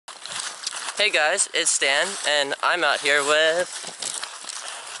Hey guys, it's Stan, and I'm out here with...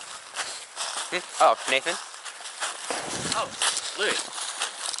 Oh, Nathan? Oh, Louis.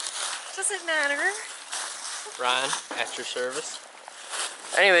 Does it matter? Ryan, at your service.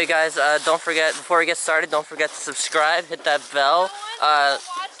 Anyway guys, don't forget, before we get started, don't forget to subscribe, hit that bell. No one's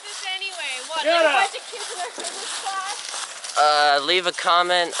gonna watch this anyway. What, like a bunch of kids in their physics class? Leave a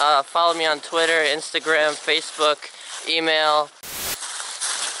comment, follow me on Twitter, Instagram, Facebook, email.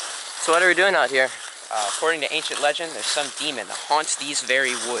 So what are we doing out here? According to ancient legend, there's some demon that haunts these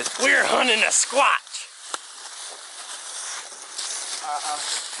very woods. We're hunting a squatch!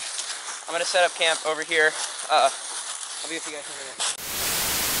 I'm gonna set up camp over here. I'll be with you guys in a minute.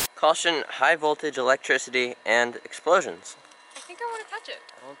 Caution, high voltage electricity and explosions. I think I want to touch it.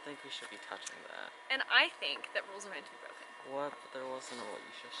 I don't think we should be touching that. And I think that rules are meant to be broken. What? But there wasn't a what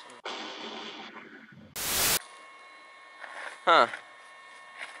you should say. Huh.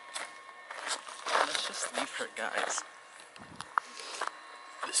 Let's just leave her, guys.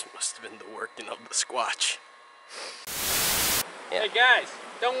 This must have been the working of the squatch. Yeah. Hey guys,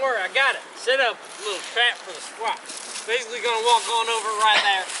 don't worry, I got it. Set up a little trap for the squatch. Basically gonna walk on over right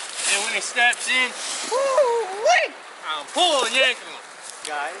there, and when he steps in, woo-wee, I'll pull and yank him.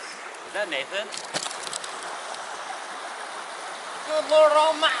 Guys, is that Nathan? Good Lord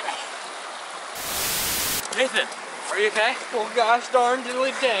Almighty. Nathan, are you okay? Well, gosh darn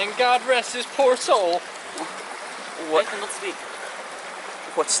diddly dang, God rest his poor soul. What? Nathan, let's speak.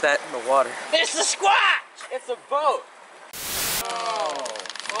 What's that in the water? It's the squatch! It's a boat.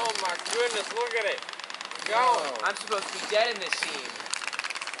 Oh my goodness, look at it. Go. Oh. I'm supposed to be dead in this scene.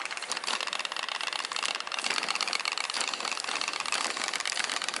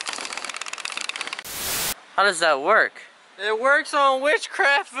 How does that work? It works on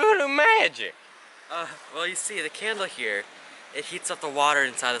witchcraft voodoo magic. Well, you see, the candle here, it heats up the water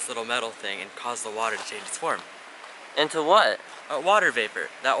inside this little metal thing and causes the water to change its form. Into what? Water vapor.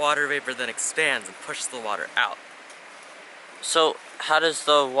 That water vapor then expands and pushes the water out. So, how does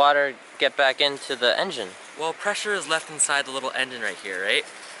the water get back into the engine? Well, pressure is left inside the little engine right here, right?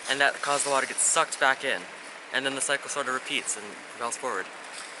 And that causes the water to get sucked back in. And then the cycle sort of repeats and propels forward.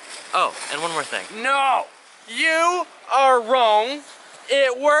 Oh, and one more thing. No! You are wrong.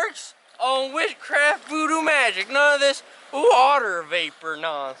 It works on witchcraft voodoo magic. None of this water vapor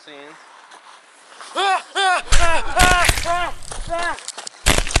nonsense.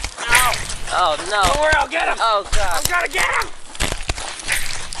 Oh no. Don't worry, I'll get him. Oh god. I'm gonna get him.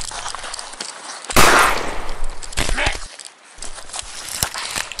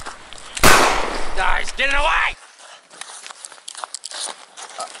 Guys, get it away.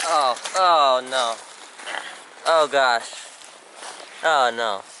 Oh no. Oh gosh. Oh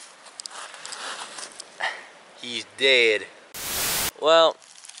no. He's dead. Well,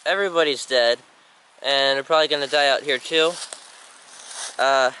 everybody's dead. And they're probably gonna die out here too.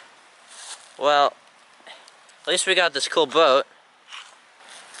 Well, at least we got this cool boat.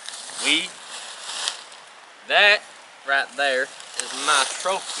 That right there is my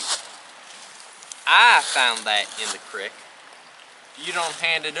trophy. I found that in the creek. If you don't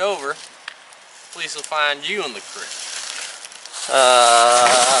hand it over, police will find you in the creek.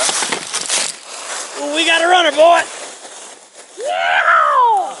 We got a runner, boy!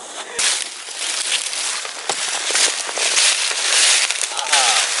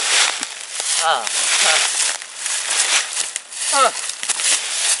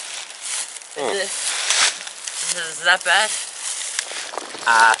 Is that bad?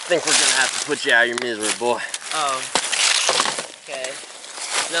 I think we're gonna have to put you out of your misery, boy. Oh. Okay.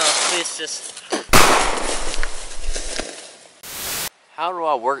 No, please just... How do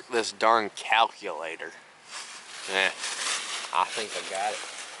I work this darn calculator? I think I got it.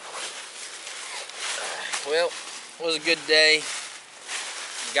 Well, it was a good day.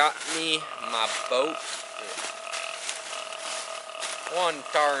 Got me my boat. One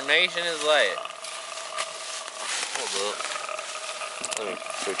tarnation is that. Hold up. Let me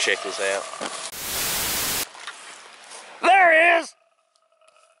go check this out.